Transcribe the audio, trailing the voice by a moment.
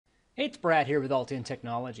Hey, it's Brad here with Alt-In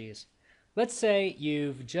Technologies. Let's say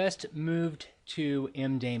you've just moved to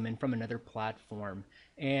MDaemon from another platform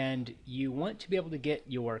and you want to be able to get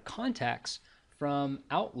your contacts from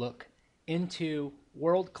Outlook into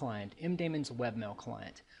World Client, MDaemon's webmail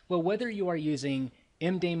client. Well, whether you are using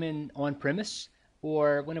MDaemon on-premise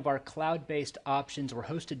or one of our cloud-based options or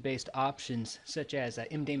hosted-based options such as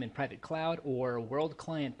MDaemon Private Cloud or World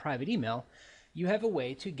Client Private Email, you have a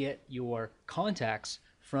way to get your contacts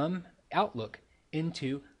from Outlook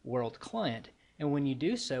into World Client. And when you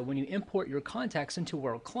do so, when you import your contacts into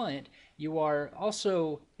World Client, you are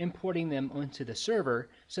also importing them onto the server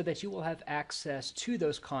so that you will have access to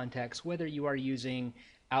those contacts, whether you are using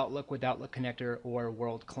Outlook with Outlook Connector or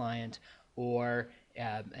World Client or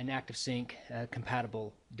an ActiveSync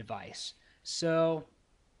compatible device. So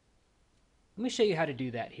let me show you how to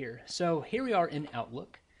do that here. So here we are in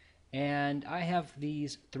Outlook, and I have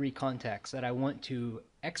these three contacts that I want to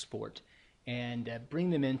export and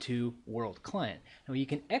bring them into World Client. Now you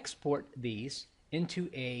can export these into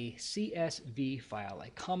a CSV file,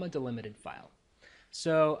 a comma delimited file.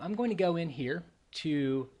 So I'm going to go in here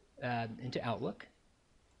to into Outlook.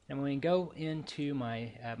 I'm going to go into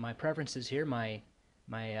my my preferences here, my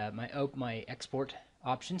export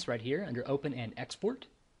options right here under Open and Export.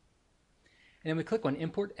 And then we click on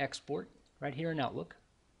Import Export right here in Outlook.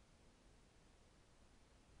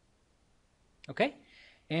 Okay,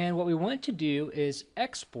 and what we want to do is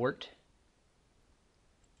export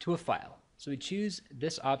to a file. So we choose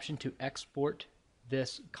this option to export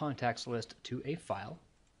this contacts list to a file.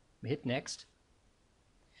 We hit Next.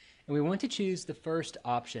 And we want to choose the first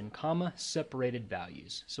option, comma separated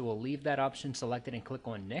values. So we'll leave that option selected and click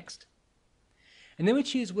on Next. And then we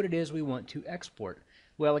choose what it is we want to export.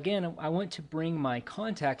 Well, again, I want to bring my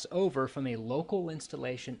contacts over from a local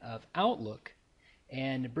installation of Outlook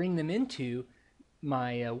and bring them into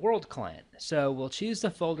my World Client. So we'll choose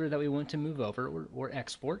the folder that we want to move over or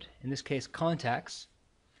export, in this case contacts.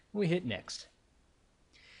 We hit Next.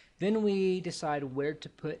 Then we decide where to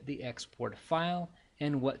put the export file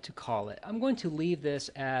and what to call it. I'm going to leave this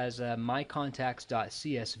as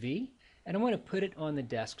mycontacts.csv, and I'm going to put it on the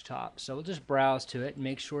desktop. So we'll just browse to it and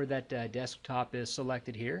make sure that desktop is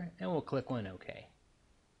selected here, and we'll click on OK.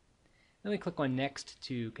 Then we click on Next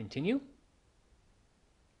to continue,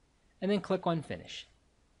 and then click on Finish.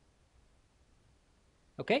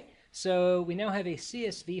 Okay, so we now have a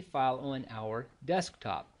CSV file on our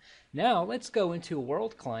desktop. Now let's go into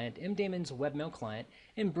World Client, MDaemon's webmail client,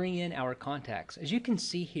 and bring in our contacts. As you can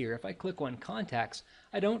see here, if I click on Contacts,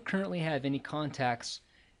 I don't currently have any contacts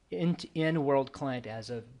in World Client as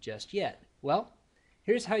of just yet. Well,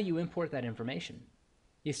 here's how you import that information.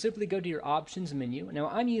 You simply go to your Options menu. Now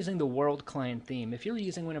I'm using the World Client theme. If you're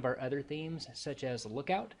using one of our other themes, such as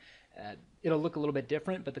Lookout, it'll look a little bit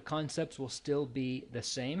different, but the concepts will still be the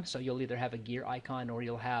same. So you'll either have a gear icon or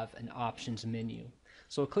you'll have an Options menu.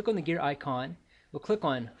 So we'll click on the gear icon. We'll click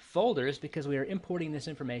on Folders because we are importing this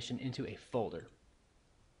information into a folder.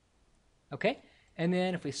 Okay, and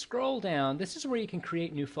then if we scroll down, this is where you can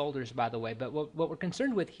create new folders, by the way, but what we're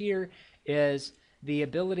concerned with here is the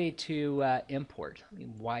ability to import. Let me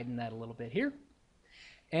widen that a little bit here.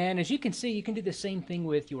 And as you can see, you can do the same thing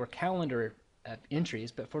with your calendar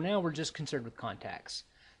entries, but for now we're just concerned with contacts.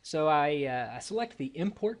 So I select the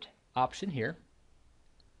Import option here.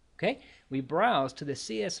 Okay, we browse to the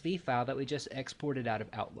CSV file that we just exported out of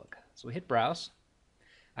Outlook. So we hit Browse.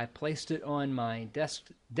 I placed it on my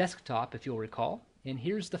desktop, if you'll recall, and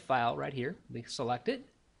here's the file right here. We select it,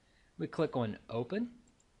 we click on Open,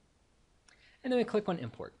 and then we click on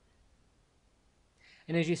Import.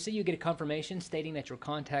 And as you see, you get a confirmation stating that your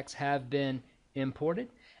contacts have been imported.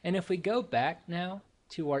 And if we go back now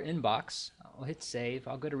to our inbox, I'll hit Save,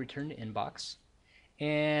 I'll go to Return to Inbox,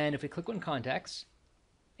 and if we click on Contacts,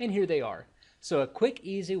 and here they are. So a quick,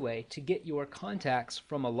 easy way to get your contacts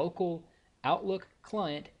from a local Outlook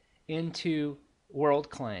client into World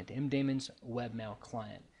Client, MDaemon's webmail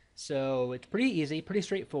client. So it's pretty easy, pretty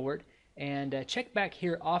straightforward, and check back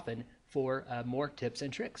here often for more tips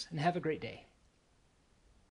and tricks. And have a great day.